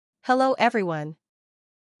Hello everyone.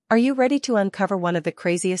 Are you ready to uncover one of the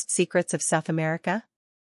craziest secrets of South America?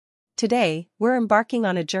 Today, we're embarking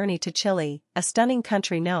on a journey to Chile, a stunning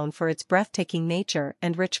country known for its breathtaking nature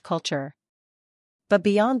and rich culture. But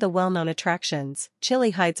beyond the well-known attractions,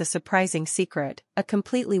 Chile hides a surprising secret, a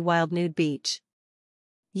completely wild nude beach.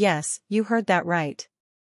 Yes, you heard that right.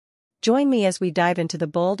 Join me as we dive into the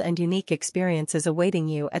bold and unique experiences awaiting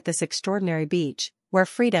you at this extraordinary beach, where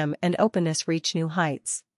freedom and openness reach new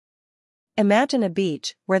heights. Imagine a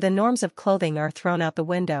beach where the norms of clothing are thrown out the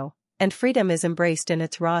window, and freedom is embraced in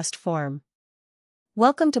its rawest form.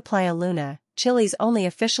 Welcome to Playa Luna, Chile's only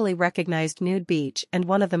officially recognized nude beach and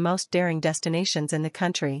one of the most daring destinations in the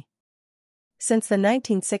country. Since the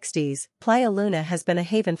 1960s, Playa Luna has been a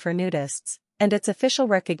haven for nudists, and its official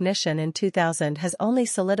recognition in 2000 has only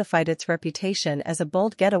solidified its reputation as a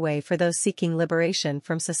bold getaway for those seeking liberation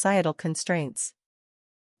from societal constraints.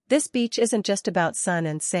 This beach isn't just about sun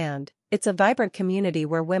and sand, it's a vibrant community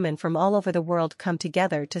where women from all over the world come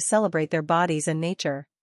together to celebrate their bodies and nature.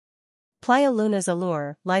 Playa Luna's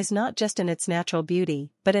allure lies not just in its natural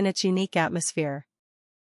beauty, but in its unique atmosphere.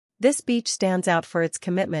 This beach stands out for its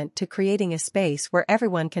commitment to creating a space where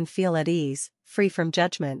everyone can feel at ease, free from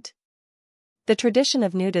judgment. The tradition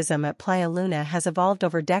of nudism at Playa Luna has evolved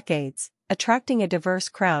over decades, attracting a diverse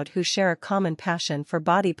crowd who share a common passion for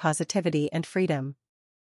body positivity and freedom.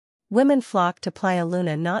 Women flock to Playa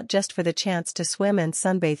Luna not just for the chance to swim and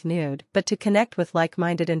sunbathe nude but to connect with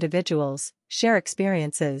like-minded individuals, share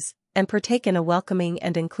experiences, and partake in a welcoming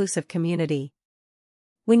and inclusive community.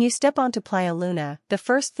 When you step onto Playa Luna, the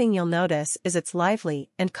first thing you'll notice is its lively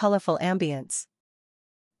and colorful ambience.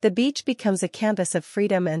 The beach becomes a canvas of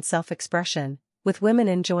freedom and self-expression, with women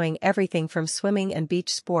enjoying everything from swimming and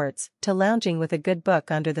beach sports to lounging with a good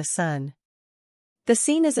book under the sun. The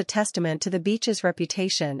scene is a testament to the beach's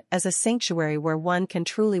reputation as a sanctuary where one can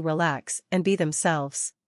truly relax and be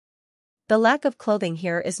themselves. The lack of clothing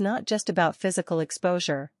here is not just about physical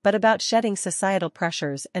exposure but about shedding societal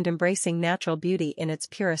pressures and embracing natural beauty in its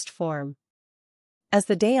purest form. As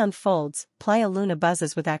the day unfolds, Playa Luna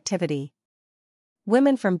buzzes with activity.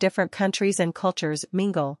 Women from different countries and cultures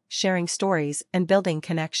mingle, sharing stories and building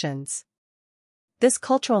connections. This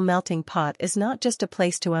cultural melting pot is not just a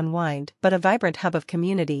place to unwind but a vibrant hub of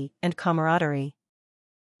community and camaraderie.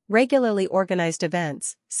 Regularly organized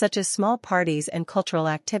events, such as small parties and cultural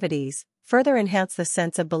activities, further enhance the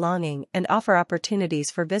sense of belonging and offer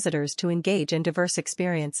opportunities for visitors to engage in diverse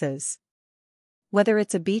experiences. Whether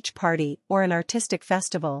it's a beach party or an artistic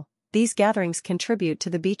festival, these gatherings contribute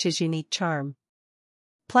to the beach's unique charm.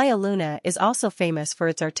 Playa Luna is also famous for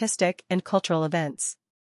its artistic and cultural events.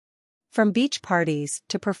 From beach parties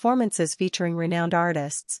to performances featuring renowned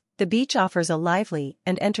artists, the beach offers a lively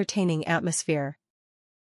and entertaining atmosphere.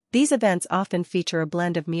 These events often feature a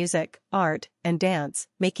blend of music, art, and dance,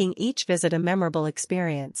 making each visit a memorable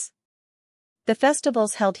experience. The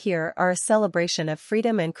festivals held here are a celebration of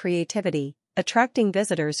freedom and creativity, attracting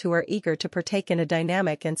visitors who are eager to partake in a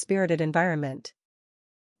dynamic and spirited environment.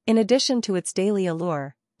 In addition to its daily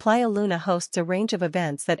allure, Playa Luna hosts a range of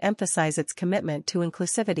events that emphasize its commitment to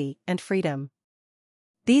inclusivity and freedom.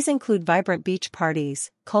 These include vibrant beach parties,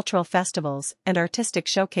 cultural festivals, and artistic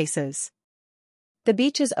showcases. The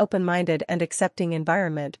beach's open-minded and accepting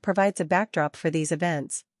environment provides a backdrop for these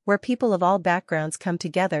events, where people of all backgrounds come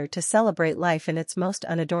together to celebrate life in its most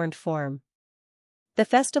unadorned form. The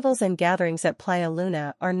festivals and gatherings at Playa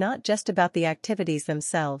Luna are not just about the activities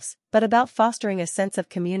themselves, but about fostering a sense of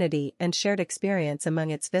community and shared experience among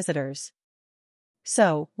its visitors.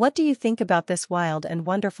 So, what do you think about this wild and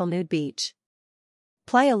wonderful nude beach?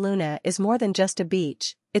 Playa Luna is more than just a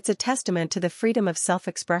beach, it's a testament to the freedom of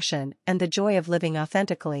self-expression and the joy of living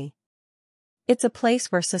authentically. It's a place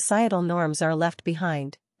where societal norms are left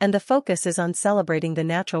behind, and the focus is on celebrating the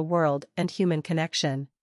natural world and human connection.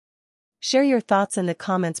 Share your thoughts in the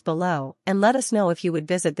comments below and let us know if you would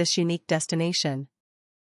visit this unique destination.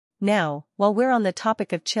 Now, while we're on the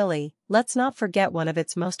topic of Chile, let's not forget one of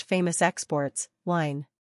its most famous exports, wine.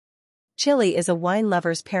 Chile is a wine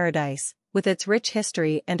lover's paradise, with its rich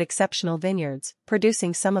history and exceptional vineyards,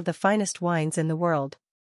 producing some of the finest wines in the world.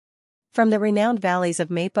 From the renowned valleys of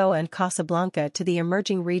Maipo and Casablanca to the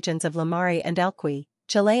emerging regions of Limari and Elqui,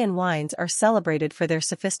 Chilean wines are celebrated for their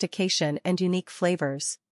sophistication and unique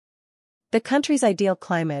flavors. The country's ideal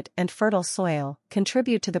climate and fertile soil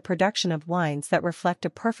contribute to the production of wines that reflect a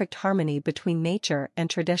perfect harmony between nature and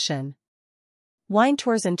tradition. Wine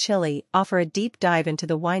tours in Chile offer a deep dive into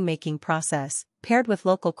the winemaking process, paired with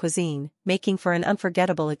local cuisine, making for an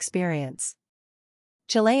unforgettable experience.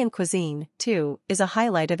 Chilean cuisine, too, is a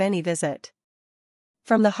highlight of any visit.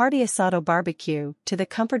 From the hearty asado barbecue to the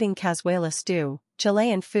comforting cazuela stew,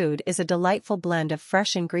 Chilean food is a delightful blend of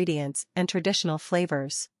fresh ingredients and traditional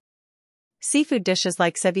flavors. Seafood dishes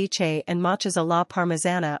like ceviche and machas a la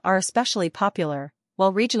parmesana are especially popular,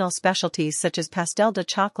 while regional specialties such as pastel de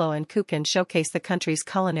choclo and cucan showcase the country's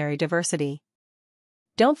culinary diversity.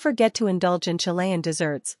 Don't forget to indulge in Chilean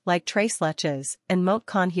desserts like tres leches and mote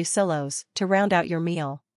con husillos to round out your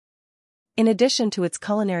meal. In addition to its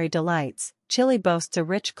culinary delights, Chile boasts a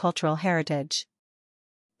rich cultural heritage.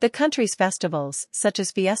 The country's festivals, such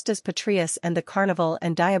as Fiestas Patrias and the Carnival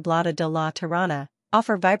and Diablada de la Tirana,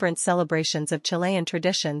 offer vibrant celebrations of Chilean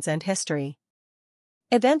traditions and history.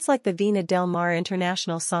 Events like the Vina del Mar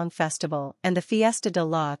International Song Festival and the Fiesta de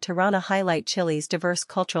la Tirana highlight Chile's diverse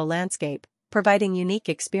cultural landscape, providing unique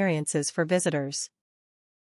experiences for visitors.